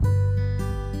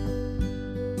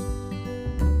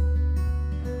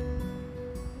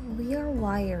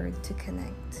wired to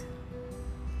connect.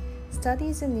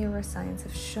 Studies in neuroscience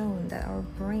have shown that our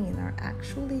brain are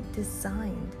actually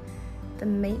designed, the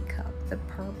makeup, the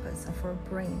purpose of our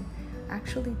brain,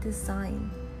 actually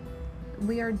designed.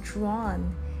 We are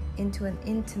drawn into an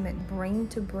intimate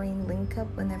brain-to-brain link-up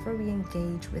whenever we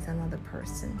engage with another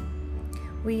person.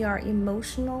 We are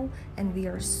emotional and we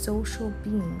are social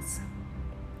beings.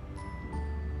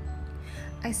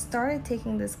 I started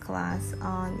taking this class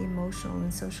on emotional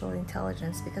and social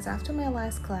intelligence because after my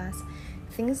last class,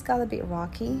 things got a bit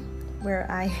rocky, where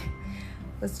I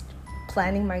was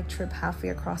planning my trip halfway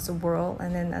across the world,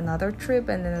 and then another trip,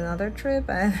 and then another trip,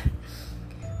 and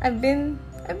I've been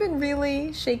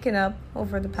really shaken up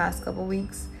over the past couple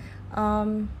weeks.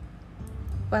 When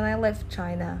I left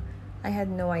China, I had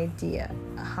no idea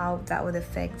how that would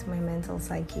affect my mental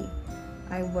psyche.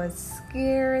 I was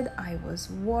scared, I was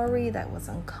worried, I was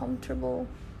uncomfortable.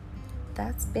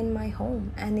 That's been my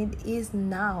home, and it is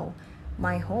now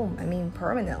my home. I mean,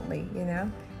 permanently,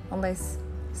 unless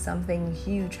something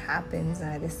huge happens and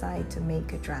I decide to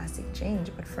make a drastic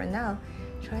change. But for now,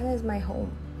 China is my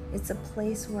home. It's a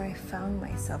place where I found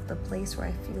myself, the place where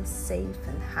I feel safe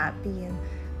and happy and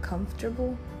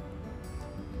comfortable.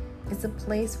 It's a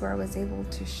place where I was able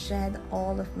to shed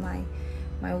all of my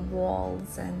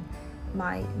walls and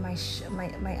my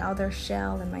outer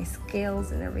shell and my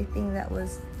scales and everything that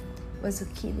was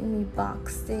keeping me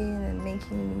boxed in and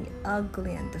making me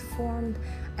ugly and deformed.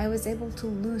 I was able to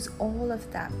lose all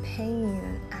of that pain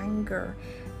and anger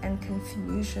and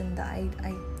confusion that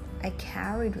I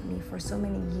carried with me for so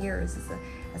many years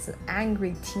as an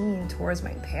angry teen towards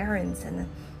my parents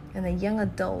and a young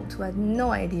adult who had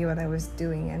no idea what I was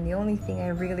doing, and the only thing I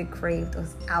really craved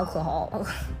was alcohol.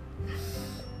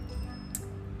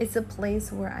 It's a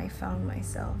place where I found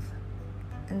myself,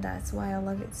 and that's why I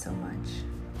love it so much.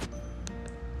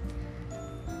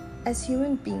 As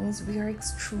human beings, we are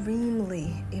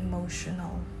extremely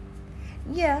emotional.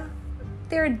 Yeah,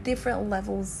 there are different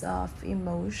levels of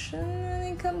emotion when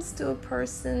it comes to a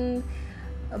person,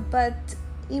 but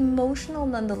emotional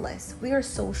nonetheless. We are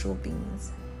social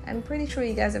beings. I'm pretty sure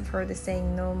you guys have heard the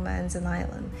saying, no man's an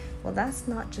island. Well, that's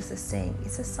not just a saying,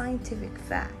 it's a scientific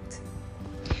fact.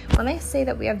 When I say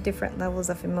that we have different levels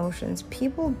of emotions,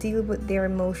 people deal with their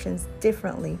emotions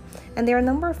differently. And there are a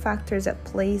number of factors that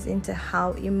plays into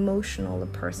how emotional a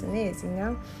person is,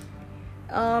 There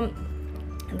are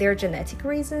genetic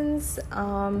reasons.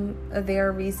 There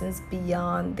are reasons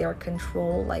beyond their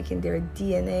control, like in their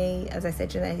DNA, as I said,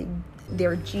 genetic,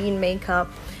 their gene makeup.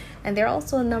 And there are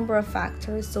also a number of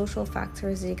factors, social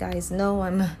factors. You guys know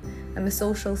I'm a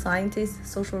social scientist,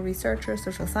 social researcher,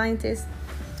 social scientist.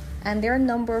 And there are a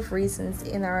number of reasons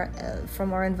in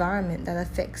from our environment that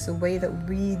affects the way that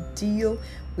we deal,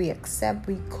 we accept,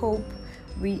 we cope,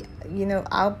 we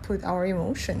output our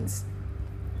emotions.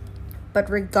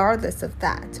 But regardless of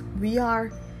that, we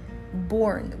are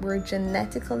born, we're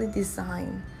genetically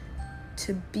designed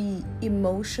to be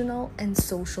emotional and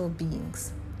social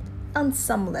beings on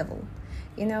some level.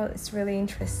 It's really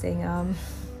interesting.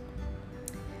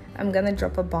 I'm gonna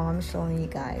drop a bombshell on you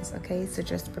guys, okay? So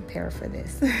just prepare for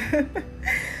this.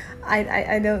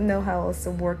 I don't know how else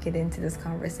to work it into this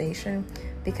conversation,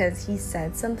 because he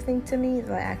said something to me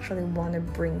that I actually want to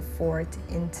bring forth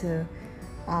into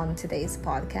today's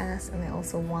podcast, and I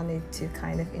also wanted to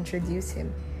kind of introduce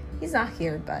him. He's not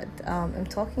here, but I'm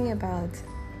talking about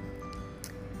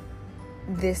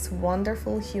this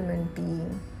wonderful human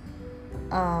being.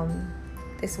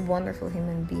 This wonderful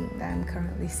human being that I'm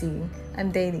currently seeing.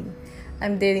 I'm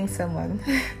dating someone.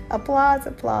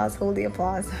 Applause, hold the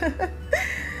applause.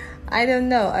 I don't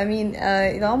know. I mean,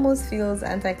 it almost feels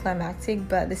anticlimactic,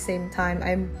 but at the same time,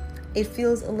 it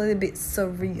feels a little bit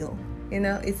surreal.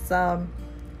 It's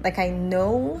like I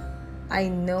know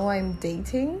I'm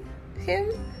dating him.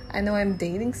 I know I'm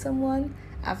dating someone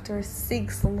after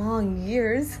 6 long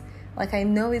years. Like I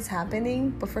know it's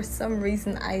happening, but for some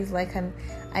reason I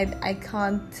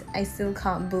still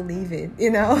can't believe it,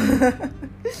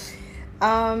 No,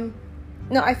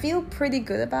 I feel pretty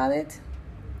good about it.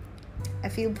 I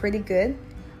feel pretty good.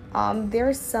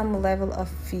 There's some level of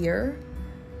fear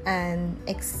and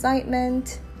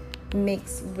excitement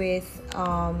mixed with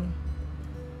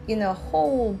a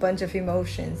whole bunch of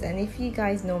emotions. And if you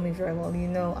guys know me very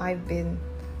well, I've been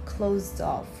closed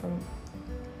off from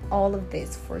all of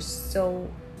this for so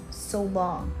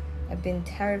long. I've been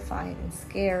terrified and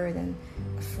scared and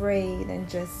afraid, and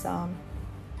just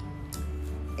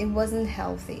it wasn't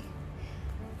healthy.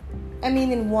 I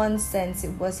mean, in one sense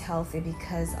it was healthy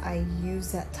because I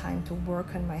used that time to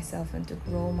work on myself and to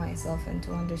grow myself and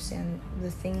to understand the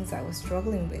things I was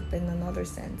struggling with. But in another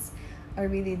sense, I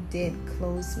really did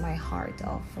close my heart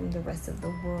off from the rest of the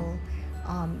world.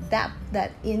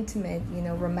 That intimate,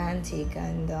 romantic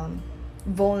and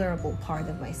vulnerable part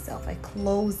of myself, I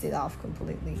closed it off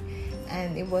completely.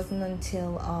 And it wasn't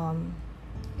until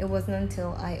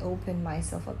I opened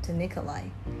myself up to Nikolai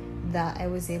that I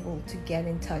was able to get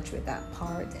in touch with that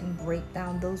part and break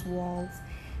down those walls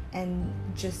and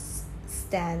just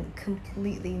stand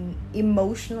completely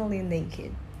emotionally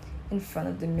naked in front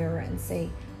of the mirror and say,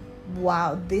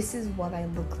 wow, this is what I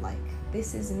look like.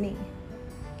 This is me.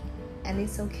 And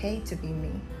it's okay to be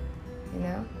me,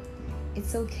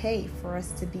 It's okay for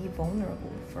us to be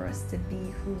vulnerable, for us to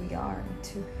be who we are,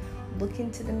 to look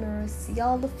into the mirror, see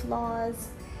all the flaws,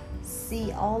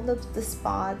 see all of the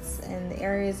spots and the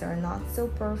areas that are not so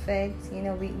perfect.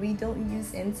 We don't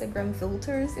use Instagram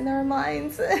filters in our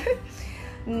minds.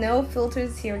 No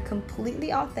filters here,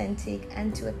 completely authentic,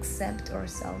 and to accept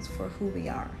ourselves for who we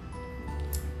are.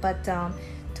 But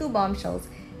 2 bombshells.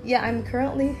 Yeah, I'm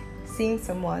currently seeing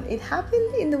someone. It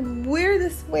happened in the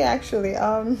weirdest way, actually.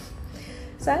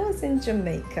 So I was in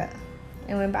Jamaica.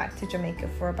 I went back to Jamaica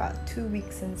for about 2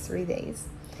 weeks and 3 days.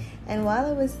 And while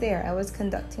I was there, I was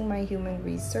conducting my human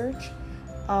research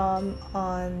on,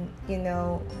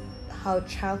 how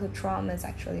childhood traumas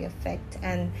actually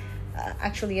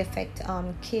affect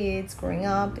kids growing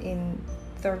up in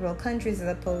third world countries as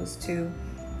opposed to,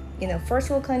 first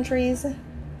world countries.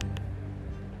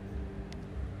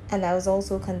 And I was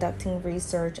also conducting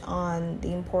research on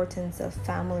the importance of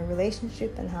family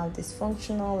relationship and how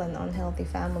dysfunctional and unhealthy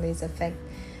families affect.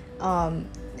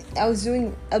 I was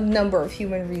doing a number of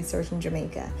human research in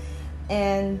Jamaica.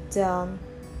 And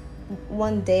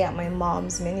one day at my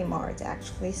mom's mini mart, I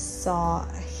actually saw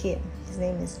him. His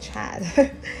name is Chad.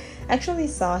 I actually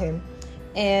saw him.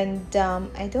 And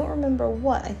I don't remember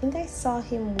what. I think I saw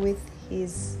him with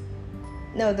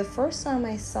the first time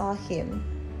I saw him,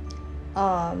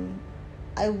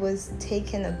 I was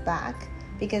taken aback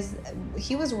because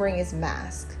he was wearing his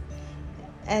mask,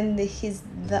 and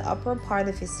the upper part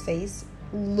of his face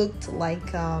looked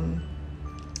like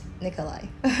Nikolai.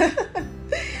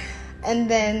 And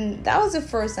then that was the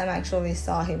first time I actually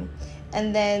saw him.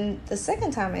 And then the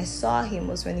second time I saw him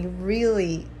was when he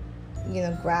really,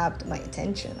 grabbed my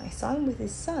attention. I saw him with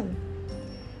his son,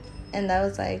 and I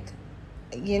was like,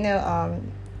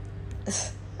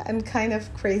 I'm kind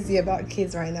of crazy about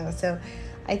kids right now. So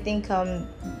I think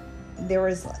there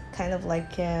was kind of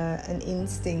like an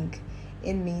instinct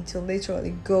in me to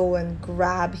literally go and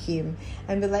grab him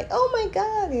and be like, oh my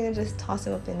God, just toss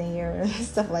him up in the air and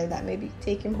stuff like that. Maybe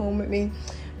take him home with me.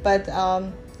 But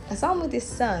I saw him with his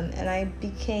son, and I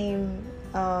became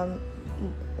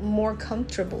more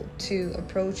comfortable to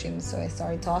approach him. So I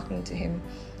started talking to him.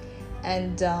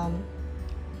 And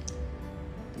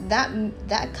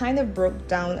that kind of broke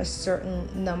down a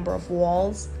certain number of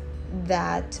walls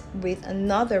that with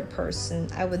another person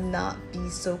I would not be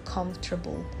so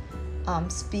comfortable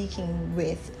speaking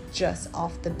with just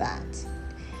off the bat.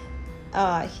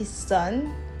 His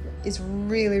son is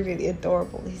really, really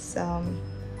adorable. He's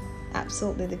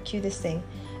absolutely the cutest thing.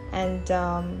 And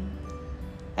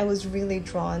I was really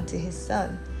drawn to his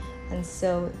son. And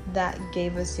so that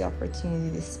gave us the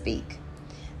opportunity to speak.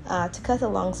 To cut a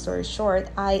long story short,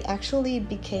 I actually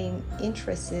became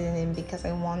interested in him because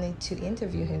I wanted to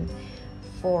interview him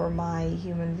for my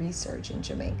human research in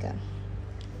Jamaica.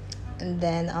 And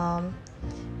then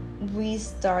we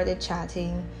started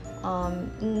chatting,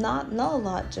 not a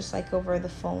lot, just like over the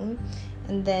phone.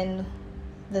 And then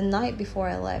the night before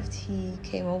I left, he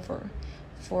came over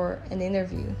for an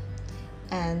interview.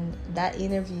 And that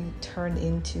interview turned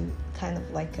into kind of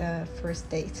like a first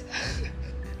date.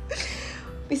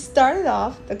 We started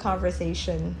off the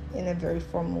conversation in a very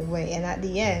formal way, and at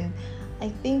the end, I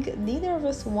think neither of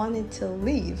us wanted to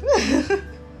leave.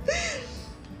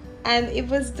 And it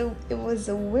was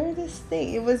the weirdest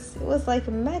thing. It was like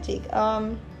magic.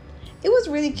 It was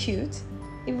really cute.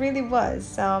 It really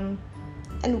was. And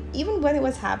even when it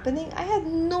was happening, I had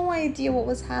no idea what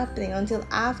was happening until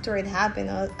after it happened,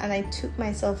 and I took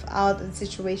myself out of the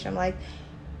situation. I'm like,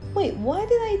 wait, why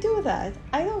did I do that?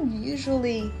 I don't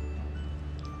usually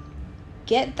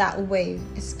get that way,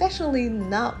 especially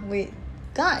not with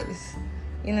guys,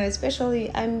 especially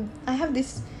I have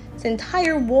this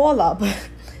entire wall up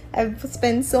I've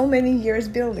spent so many years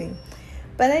building.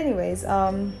 But anyways,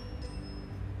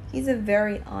 he's a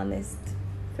very honest,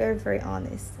 very, very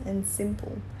honest and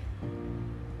simple,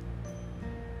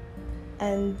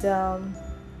 and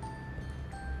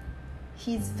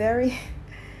he's very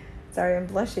sorry, I'm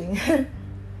blushing.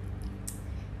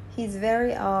 He's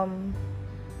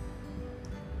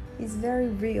very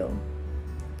real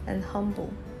and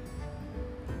humble.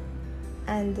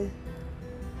 and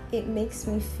it makes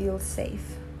me feel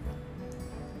safe.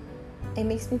 It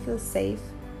makes me feel safe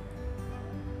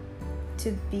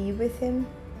to be with him,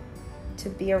 to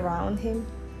be around him,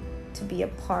 to be a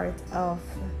part of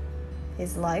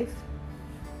his life.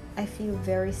 I feel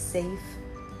very safe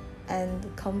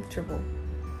and comfortable,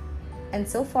 and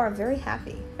so far very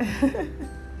happy.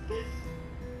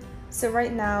 So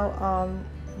right now,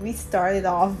 we started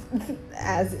off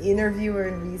as interviewer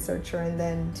and researcher, and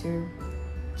then to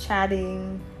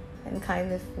chatting and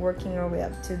kind of working our way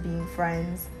up to being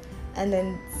friends. And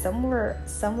then somewhere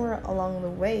along the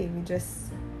way,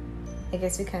 I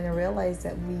guess we kind of realized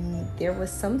that there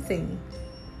was something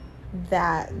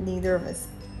that neither of us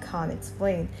can't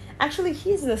explain. Actually,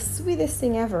 he's the sweetest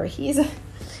thing ever.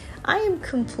 I am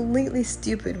completely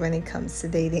stupid when it comes to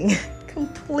dating.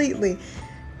 completely.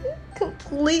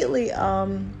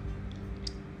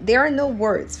 There are no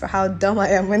words for how dumb I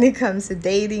am when it comes to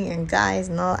dating and guys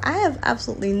and all. I have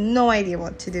absolutely no idea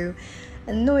what to do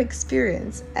and no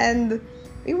experience. And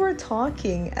we were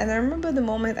talking, and I remember the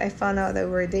moment I found out that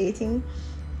we were dating,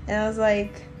 and I was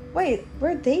like, wait,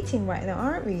 we're dating right now,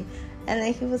 aren't we? And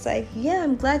then he was like, yeah,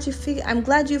 I'm glad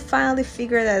you finally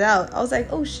figured that out. I was like,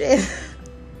 oh shit.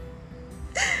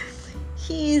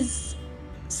 He's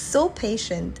so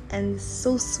patient and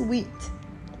so sweet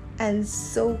and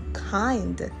so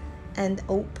kind and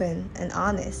open and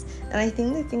honest. And I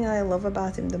think the thing I love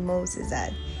about him the most is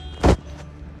that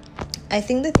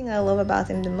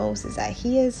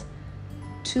he has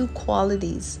two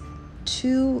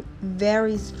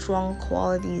very strong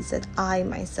qualities that I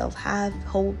myself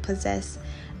possess,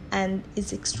 and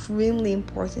is extremely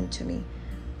important to me: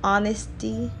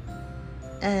 honesty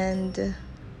and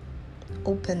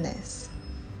openness.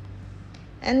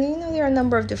 And there are a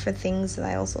number of different things that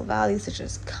I also value, such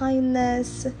as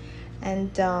kindness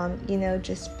and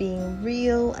just being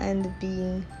real and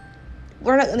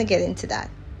we're not going to get into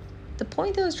that. The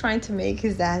point I was trying to make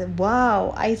is that,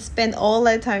 wow, I spent all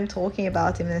that time talking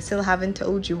about him and I still haven't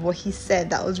told you what he said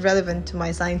that was relevant to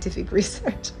my scientific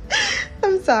research.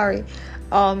 I'm sorry.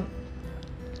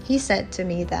 He said to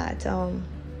me that no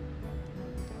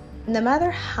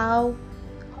matter how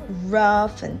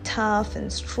rough and tough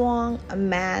and strong a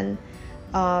man,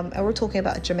 and we're talking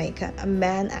about Jamaica, a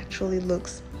man actually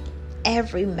looks,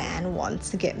 every man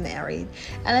wants to get married.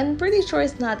 And I'm pretty sure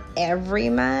it's not every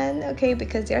man, okay,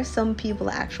 because there are some people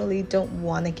that actually don't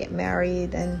want to get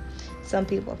married, and some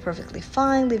people are perfectly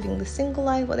fine living the single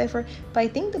life, whatever. But I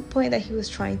think the point that he was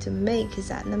trying to make is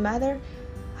that no matter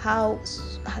how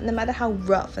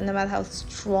rough and no matter how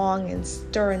strong and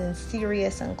stern and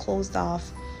serious and closed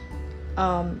off,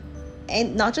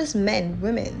 and not just men,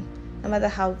 women, no matter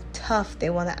how tough they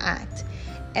want to act,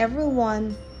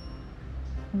 everyone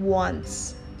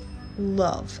wants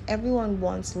love. Everyone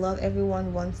wants love.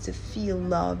 Everyone wants to feel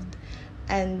loved,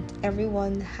 and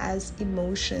everyone has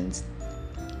emotions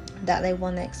that they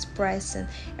want to express, and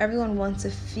everyone wants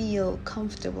to feel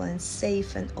comfortable and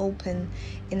safe and open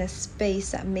in a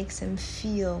space that makes them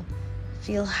feel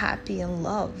happy and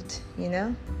loved.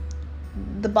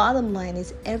 The bottom line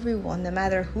is, everyone, no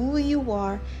matter who you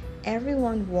are,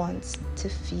 everyone wants to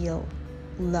feel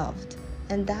loved.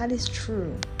 And that is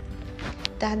true.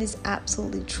 That is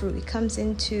absolutely true. It comes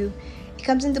into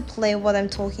play what I'm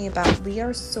talking about. We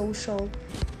are social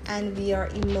and we are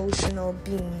emotional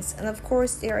beings. And of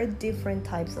course, there are different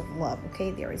types of love,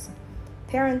 okay? There is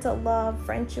parental love,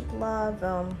 friendship love.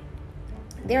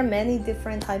 There are many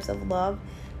different types of love.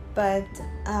 But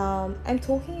I'm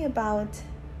talking about...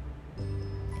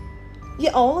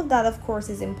 yeah, all of that, of course,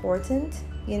 is important,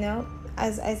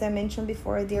 As I mentioned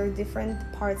before, there are different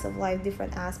parts of life,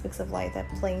 different aspects of life that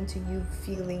play into you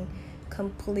feeling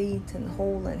complete and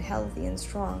whole and healthy and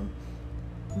strong.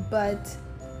 But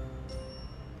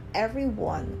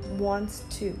everyone wants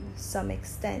to some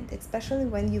extent, especially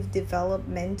when you've developed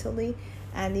mentally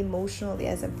and emotionally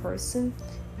as a person.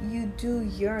 You do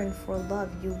yearn for love.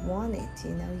 You want it,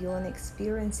 you want to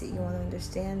experience it, you want to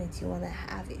understand it, you want to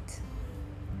have it.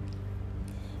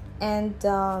 And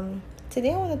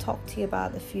today I want to talk to you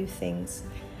about a few things.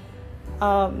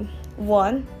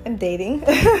 One, I'm dating.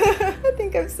 I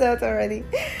think I've said already.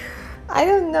 I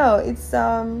don't know. It's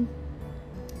a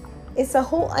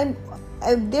whole...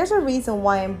 there's a reason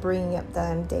why I'm bringing up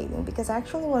that I'm dating, because I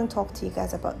actually want to talk to you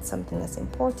guys about something that's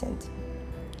important.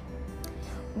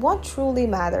 What truly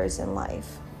matters in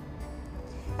life?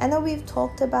 I know we've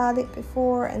talked about it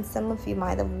before, and some of you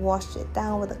might have washed it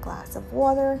down with a glass of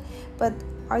water, but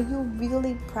are you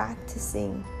really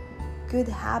practicing good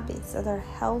habits that are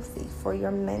healthy for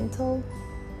your mental,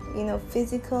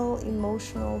 physical,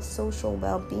 emotional, social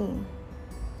well-being?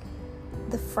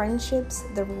 the friendships,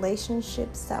 the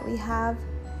relationships that we have,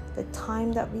 the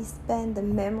time that we spend, the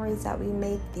memories that we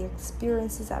make, the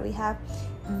experiences that we have,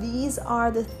 these are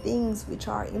the things which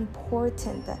are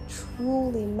important, that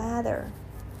truly matter.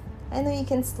 I know you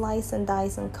can slice and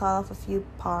dice and cut off a few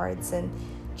parts and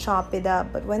chop it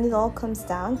up, but when it all comes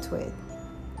down to it,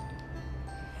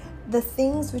 the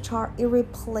things which are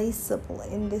irreplaceable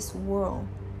in this world,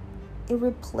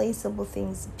 irreplaceable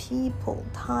things, people,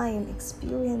 time,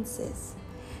 experiences,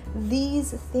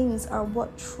 these things are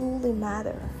what truly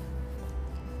matter.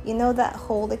 You know, that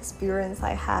whole experience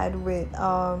I had with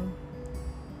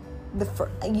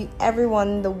everyone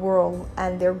in the world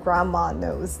and their grandma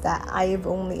knows that I have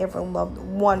only ever loved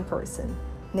one person,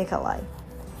 Nikolai.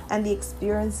 And the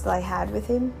experience that I had with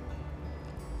him,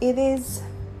 it is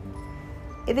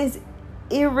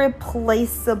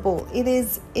irreplaceable. It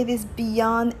is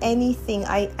beyond anything.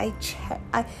 I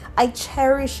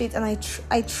cherish it, and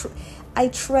I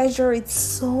treasure it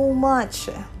so much.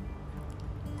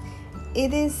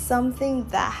 It is something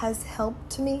that has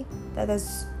helped me, that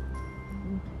has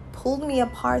pulled me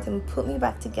apart and put me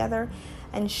back together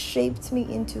and shaped me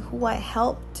into who I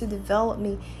helped to develop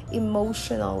me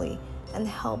emotionally and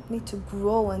helped me to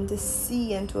grow and to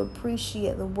see and to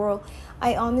appreciate the world.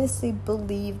 I honestly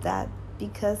believe that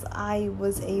because I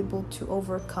was able to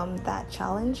overcome that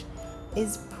challenge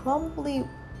is probably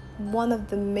one of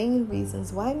the main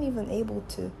reasons why I'm even able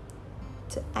to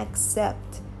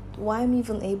accept, why I'm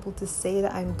even able to say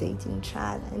that I'm dating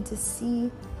Chad and to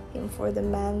see him for the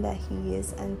man that he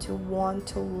is, and to want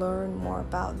to learn more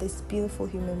about this beautiful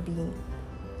human being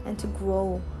and to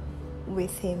grow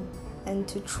with him and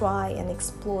to try and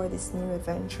explore this new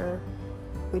adventure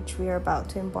which we are about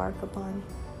to embark upon.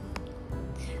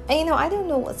 And I don't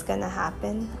know what's gonna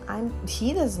happen.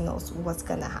 He doesn't know what's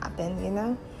gonna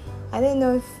happen, I don't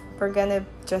know if we're gonna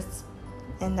just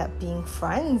end up being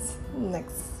friends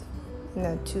next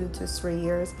 2 to 3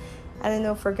 years. I don't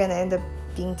know if we're gonna end up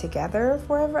being together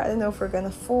forever. I don't know if we're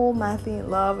gonna fall madly in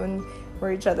love and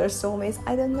we're each other's soulmates.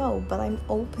 I don't know, but I'm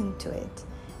open to it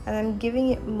and I'm giving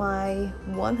it my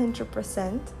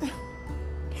 100%.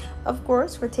 Of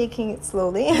course, we're taking it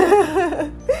slowly.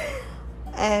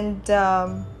 And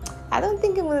I don't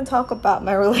think I'm going to talk about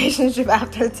my relationship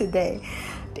after today.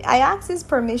 I asked his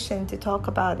permission to talk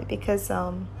about it because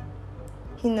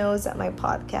he knows that my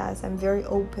podcast, I'm very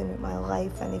open with my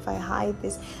life. And if I hide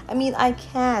this, I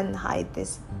can hide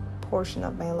this portion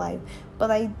of my life.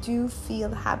 But I do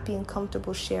feel happy and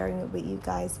comfortable sharing it with you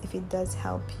guys if it does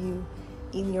help you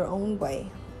in your own way.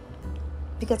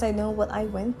 Because I know what I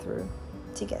went through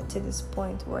to get to this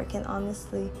point where I can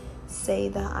honestly say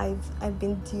that I've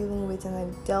been dealing with and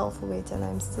I've dealt with and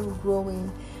I'm still growing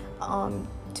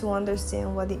to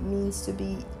understand what it means to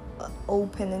be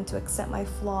open and to accept my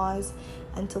flaws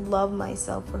and to love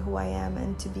myself for who I am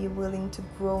and to be willing to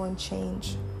grow and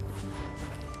change.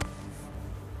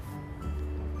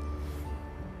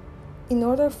 In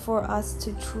order for us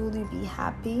to truly be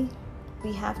happy,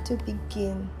 we have to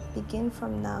begin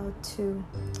from now to...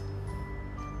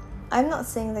 I'm not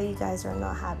saying that you guys are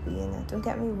not happy, don't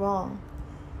get me wrong.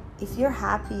 If you're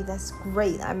happy, that's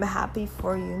great. I'm happy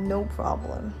for you, no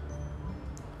problem.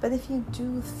 But if you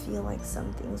do feel like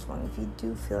something's wrong, if you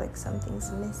do feel like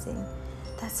something's missing,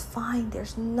 that's fine.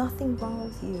 There's nothing wrong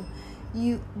with you.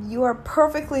 You are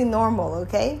perfectly normal,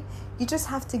 okay? You just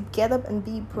have to get up and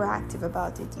be proactive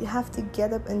about it. You have to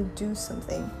get up and do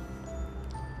something.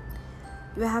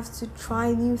 You have to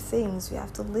try new things. You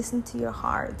have to listen to your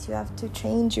heart. You have to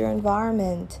change your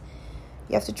environment.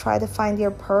 You have to try to find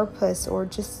your purpose, or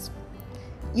just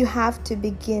you have to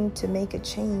begin to make a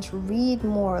change. Read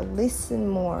more, listen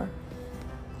more.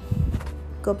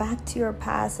 Go back to your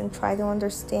past and try to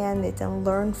understand it and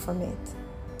learn from it.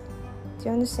 Do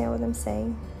you understand what I'm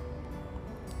saying?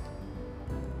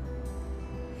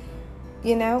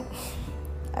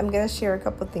 I'm going to share a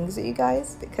couple of things with you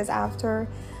guys, because after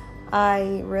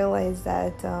I realized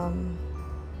that I'm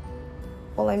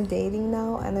dating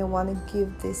now and I want to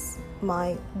give this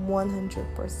my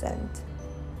 100%,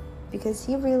 because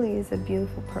he really is a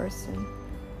beautiful person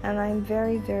and I'm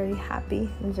very, very happy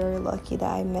and very lucky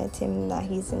that I met him and that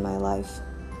he's in my life.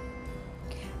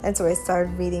 And so I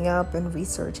started reading up and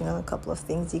researching on a couple of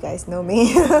things. You guys know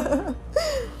me.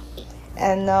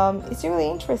 And it's really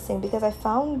interesting because I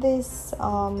found this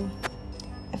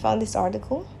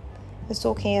article. It's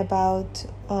talking about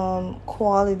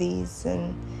qualities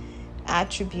and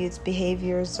attributes,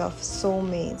 behaviors of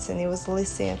soulmates, and it was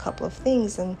listing a couple of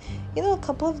things, and a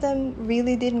couple of them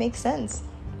really did make sense.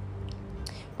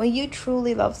 When you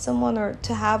truly love someone, or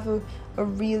to have a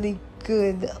really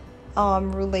good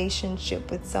relationship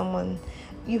with someone,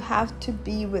 You have to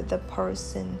be with the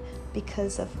person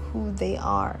because of who they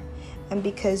are and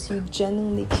because you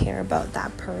genuinely care about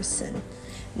that person,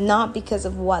 not because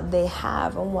of what they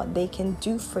have and what they can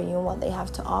do for you and what they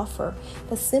have to offer,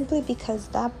 but simply because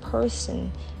that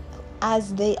person,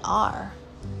 as they are,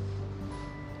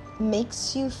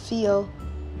 makes you feel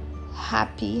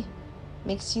happy,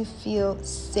 makes you feel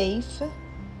safe,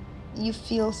 you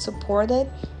feel supported.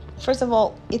 First of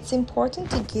all, it's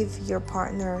important to give your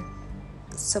partner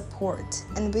support.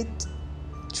 And with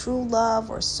true love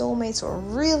or soulmates or a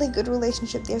really good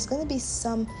relationship, there's going to be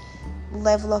some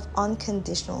level of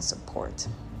unconditional support,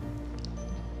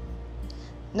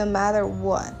 no matter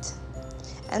what.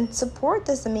 And support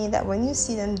doesn't mean that when you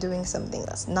see them doing something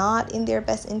that's not in their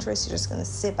best interest, you're just going to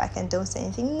sit back and don't say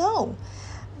anything. No,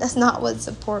 that's not what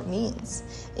support means.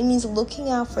 It means looking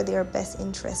out for their best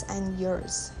interests and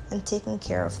yours and taking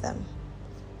care of them.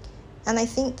 And I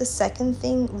think the second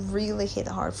thing really hit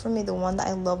hard for me, the one that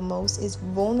I love most, is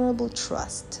vulnerable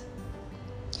trust.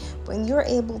 When you're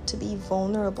able to be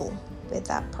vulnerable with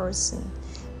that person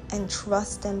and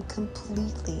trust them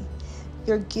completely,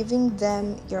 you're giving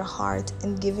them your heart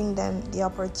and giving them the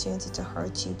opportunity to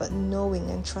hurt you, but knowing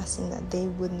and trusting that they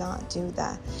would not do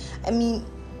that. I mean,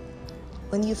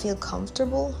 when you feel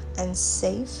comfortable and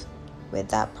safe with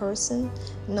that person,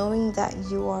 knowing that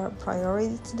you are a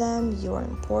priority to them, you are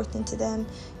important to them,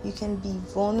 you can be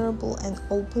vulnerable and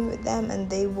open with them, and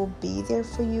they will be there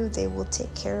for you, they will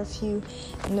take care of you,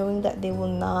 knowing that they will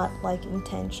not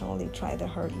intentionally try to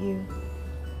hurt you.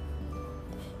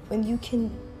 When you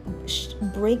can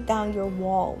break down your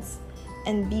walls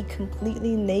and be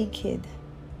completely naked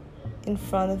in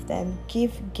front of them,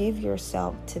 give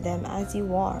yourself to them as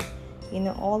you are,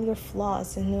 all your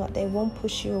flaws, and they won't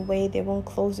push you away, they won't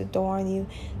close the door on you,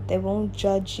 they won't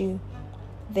judge you,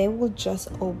 they will just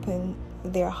open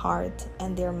their heart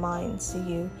and their minds to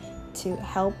you, to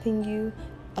helping you,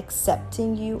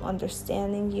 accepting you,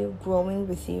 understanding you, growing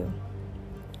with you.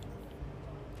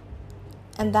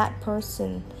 And that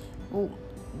person will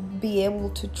be able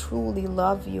to truly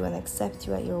love you and accept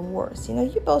you at your worst.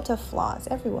 You both have flaws.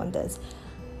 Everyone does.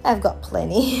 I've got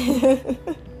plenty.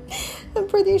 I'm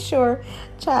pretty sure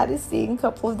Chad is seeing a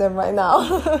couple of them right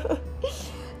now.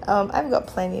 I've got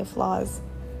plenty of flaws.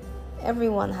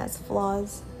 Everyone has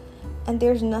flaws. And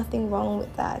there's nothing wrong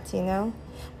with that,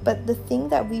 But the thing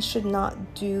that we should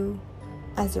not do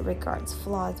as it regards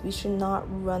flaws, we should not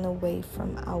run away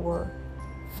from our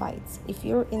fights. If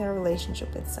you're in a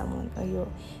relationship with someone, or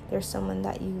there's someone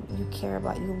that you care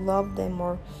about, you love them,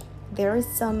 or there is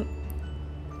some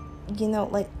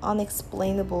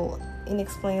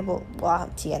inexplainable, wow,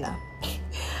 Tiana,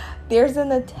 there's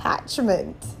an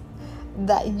attachment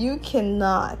that you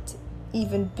cannot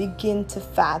even begin to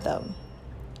fathom.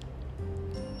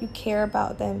 You care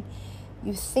about them,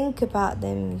 you think about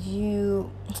them, you're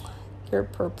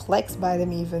perplexed by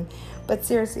them even. But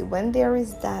seriously, when there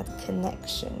is that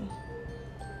connection,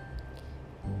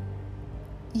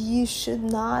 you should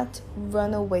not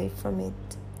run away from it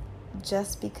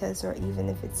just because, or even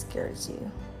if it scares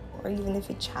you, or even if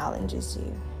it challenges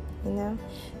you,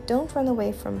 Don't run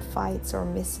away from fights or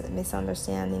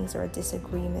misunderstandings or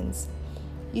disagreements.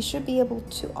 You should be able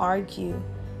to argue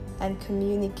and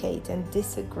communicate and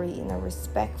disagree in a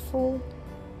respectful,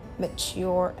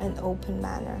 mature, and open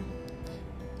manner.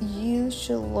 You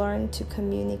should learn to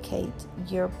communicate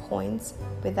your points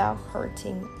without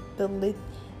hurting,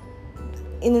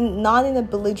 not in a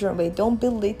belligerent way. Don't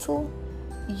belittle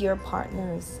your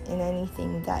partners in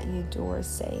anything that you do or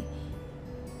say,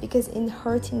 because in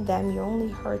hurting them, you're only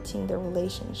hurting the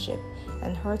relationship,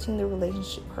 and hurting the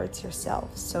relationship hurts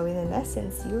yourself. So in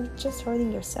essence, you're just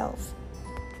hurting yourself.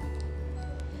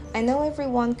 I know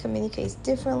everyone communicates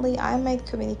differently. I might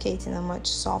communicate in a much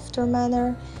softer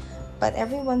manner, but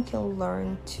everyone can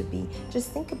learn to be.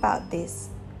 Just think about this.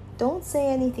 Don't say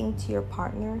anything to your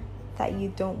partner that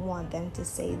you don't want them to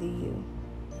say to you.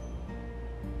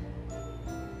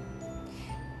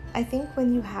 I think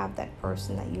when you have that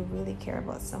person that you really care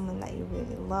about, someone that you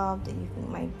really love, that you think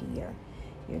might be your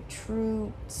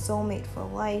true soulmate for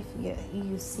life,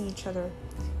 you see each other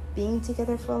being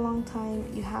together for a long time,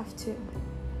 you have to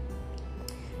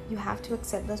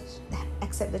accept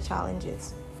the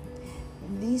challenges.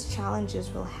 These challenges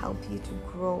will help you to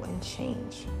grow and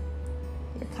change.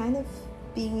 You're kind of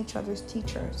being each other's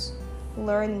teachers,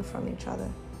 learning from each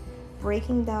other,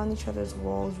 breaking down each other's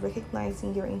walls,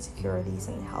 recognizing your insecurities,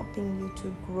 and helping you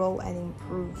to grow and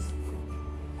improve.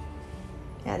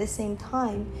 At the same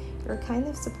time, you're kind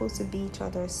of supposed to be each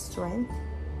other's strength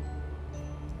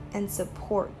and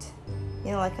support,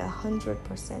 100%,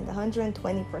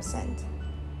 120%.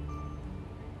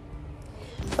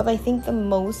 But I think the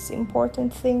most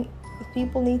important thing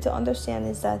people need to understand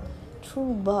is that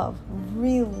true love,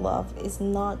 real love, is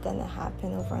not gonna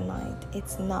happen overnight.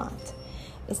 It's not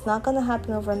gonna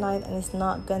happen overnight, and it's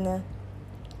not gonna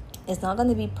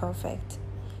be perfect.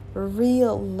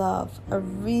 Real love, a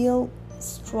real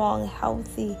strong,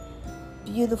 healthy,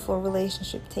 beautiful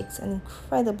relationship takes an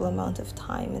incredible amount of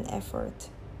time and effort.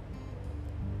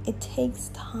 It takes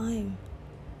time,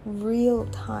 real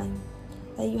time,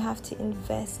 that you have to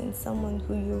invest in someone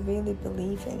who you really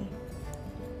believe in.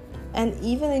 And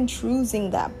even in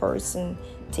choosing that person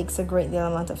takes a great deal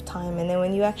amount of time. And then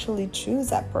when you actually choose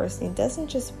that person, it doesn't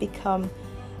just become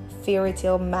fairy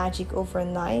tale magic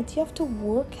overnight. You have to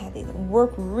work at it,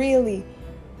 work really,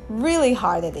 really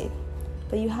hard at it.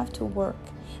 But you have to work.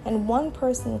 And one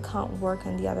person can't work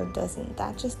and the other doesn't.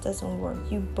 That just doesn't work.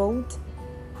 You both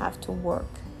have to work.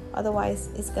 Otherwise,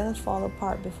 it's going to fall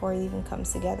apart before it even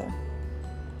comes together.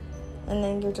 And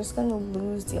then you're just going to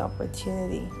lose the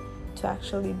opportunity to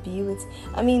actually be with.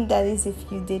 That is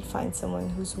if you did find someone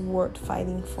who's worth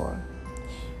fighting for.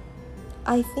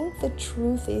 I think the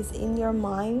truth is, in your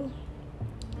mind,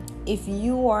 if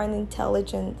you are an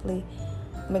intelligently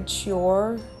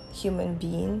mature human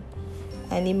being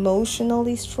and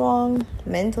emotionally strong,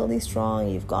 mentally strong,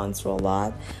 you've gone through a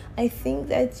lot, I think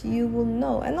that you will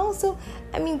know. And also,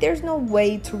 there's no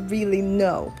way to really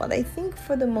know, but I think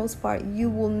for the most part, you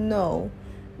will know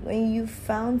when you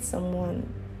found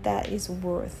someone that is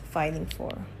worth fighting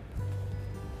for.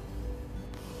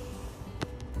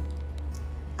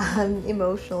 I'm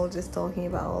emotional just talking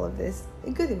about all of this.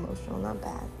 Good emotional, not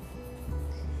bad.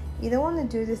 You don't want to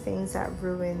do the things that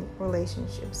ruin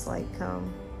relationships, like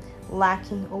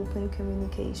lacking open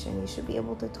communication. You should be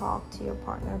able to talk to your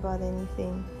partner about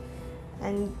anything.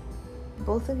 And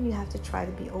both of you have to try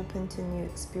to be open to new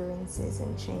experiences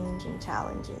and change and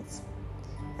challenges.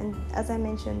 And as I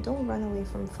mentioned, don't run away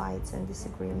from fights and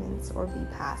disagreements or be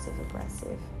passive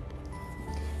aggressive.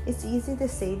 It's easy to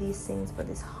say these things, but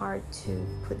it's hard to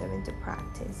put them into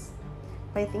practice.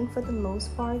 But I think for the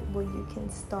most part, what you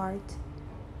can start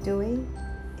doing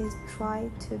is try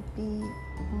to be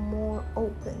more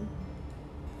open.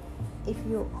 If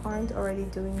you aren't already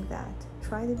doing that,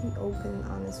 try to be open and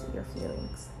honest with your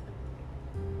feelings.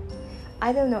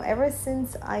 I don't know, ever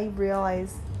since I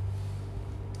realized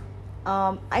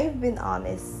I've been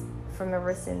honest from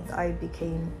ever since I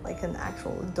became like an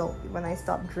actual adult, when I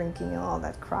stopped drinking and all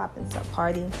that crap and stopped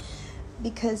partying,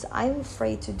 because I'm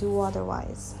afraid to do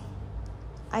otherwise.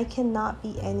 I cannot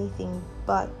be anything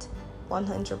but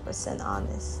 100%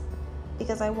 honest,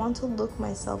 because I want to look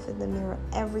myself in the mirror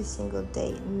every single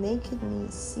day, naked me,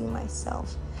 see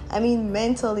myself.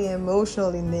 Mentally,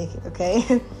 emotionally naked,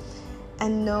 okay?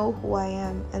 And know who I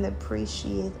am and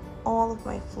appreciate all of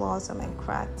my flaws and my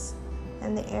cracks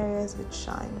and the areas which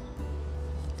shine.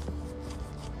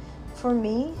 For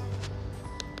me,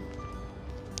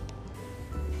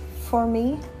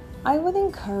 I would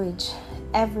encourage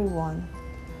everyone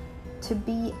to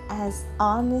be as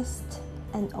honest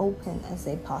and open as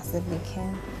they possibly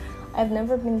can. I've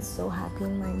never been so happy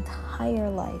in my entire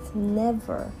life.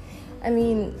 Never. I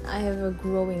have a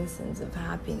growing sense of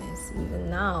happiness. Even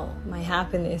now, my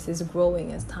happiness is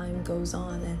growing as time goes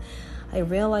on, and I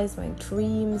realize my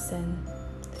dreams and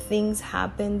things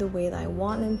happen the way that I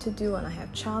want them to do, and I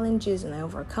have challenges and I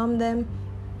overcome them.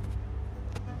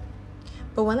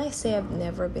 But when I say I've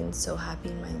never been so happy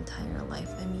in my entire life,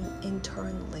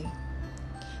 internally.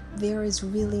 There is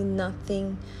really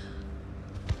nothing.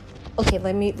 Okay,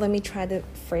 let me try to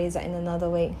phrase that in another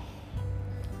way.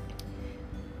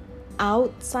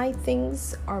 Outside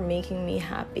things are making me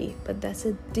happy, but that's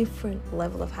a different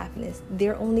level of happiness.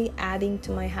 They're only adding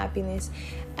to my happiness,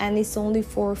 and it's only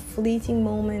for fleeting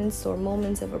moments or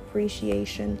moments of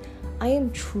appreciation. I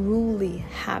am truly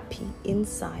happy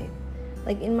inside.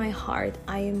 Like in my heart,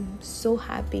 I am so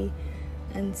happy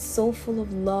and so full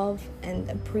of love and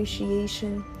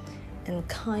appreciation and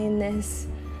kindness,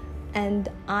 and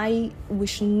I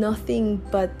wish nothing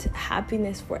but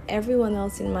happiness for everyone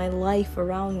else in my life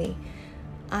around me.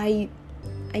 I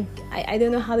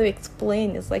don't know how to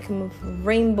explain. It's like a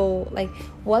rainbow. Like,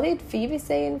 what did Phoebe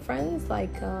say in Friends?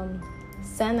 Like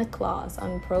Santa Claus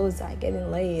on Prozac getting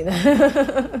laid.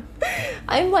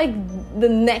 I'm like the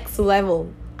next level,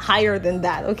 higher than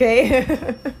that, okay?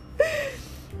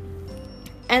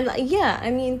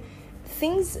 And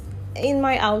things in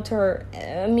my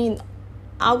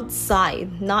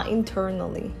outside, not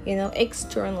internally,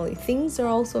 externally, things are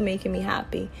also making me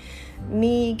happy.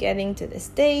 me getting to the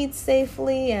States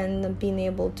safely and being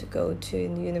able to go to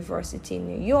university in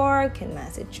New York and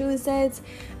Massachusetts,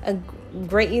 a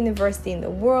great university in the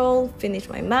world, finish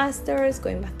my master's,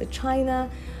 going back to China.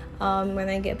 When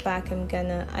I get back, I'm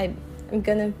gonna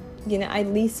I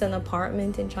lease an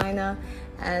apartment in China,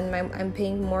 and I'm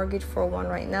paying mortgage for one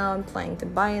right now. I'm planning to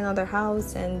buy another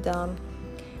house, and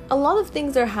a lot of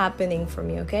things are happening for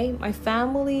me, okay? My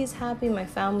family is happy. My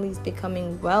family is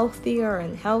becoming wealthier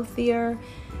and healthier.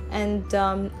 And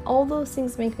all those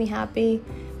things make me happy.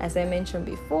 As I mentioned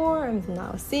before, I'm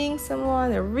now seeing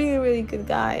someone, a really, really good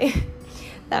guy.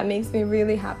 That makes me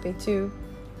really happy too.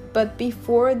 But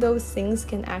before those things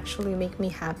can actually make me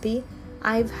happy,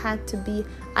 I have to be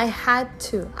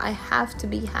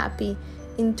happy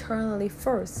internally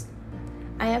first.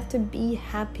 I have to be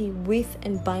happy with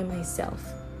and by myself.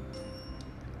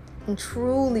 And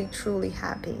truly, truly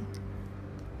happy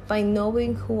by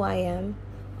knowing who I am,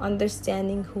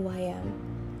 understanding who I am,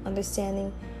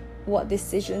 understanding what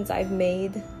decisions I've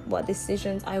made, what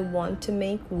decisions I want to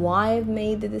make, why I've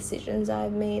made the decisions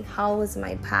I've made, how has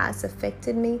my past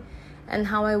affected me, and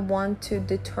how I want to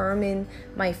determine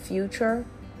my future.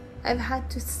 I've had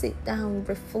to sit down,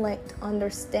 reflect,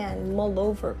 understand, mull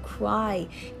over, cry,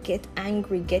 get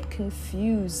angry, get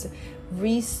confused,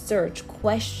 research,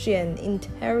 question,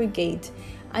 interrogate.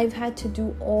 I've had to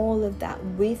do all of that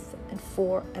with and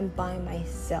for and by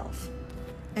myself.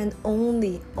 And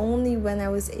only when I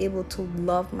was able to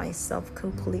love myself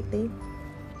completely,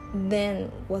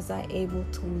 then was I able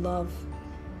to love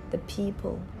the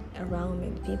people around me,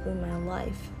 the people in my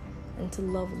life, and to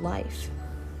love life.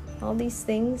 All these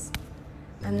things,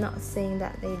 I'm not saying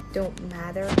that they don't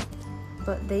matter,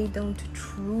 but they don't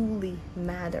truly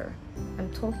matter.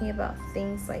 I'm talking about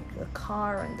things like the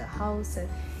car and the house and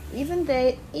even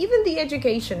the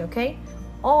education, okay?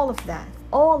 All of that.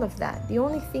 The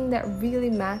only thing that really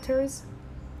matters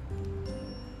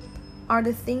are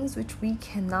the things which we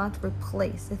cannot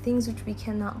replace, the things which we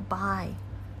cannot buy,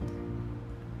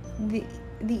 the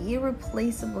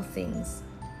irreplaceable things.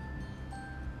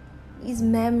 These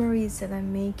memories that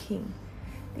I'm making,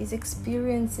 these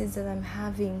experiences that I'm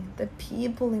having, the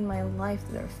people in my life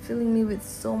that are filling me with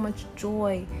so much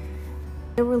joy,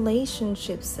 the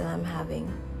relationships that I'm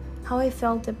having, how I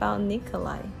felt about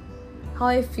Nikolai, how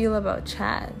I feel about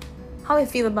Chad, how I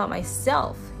feel about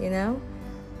myself,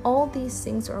 All these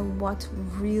things are what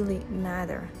really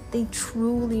matter. They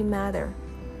truly matter.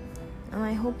 And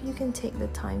I hope you can take the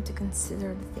time to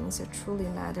consider the things that truly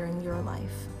matter in your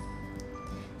life.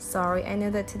 Sorry, I know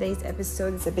that today's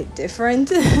episode is a bit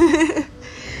different.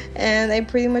 And I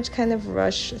pretty much kind of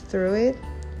rushed through it,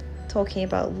 talking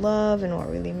about love and what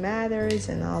really matters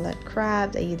and all that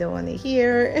crap that you don't want to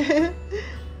hear.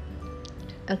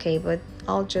 Okay, but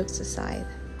all jokes aside,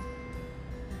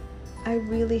 I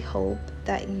really hope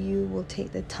that you will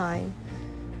take the time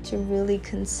to really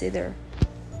consider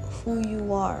who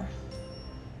you are,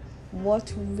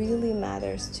 what really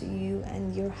matters to you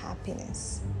and your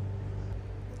happiness,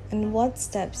 and what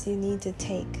steps you need to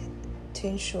take to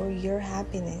ensure your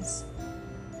happiness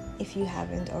if you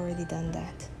haven't already done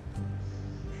that.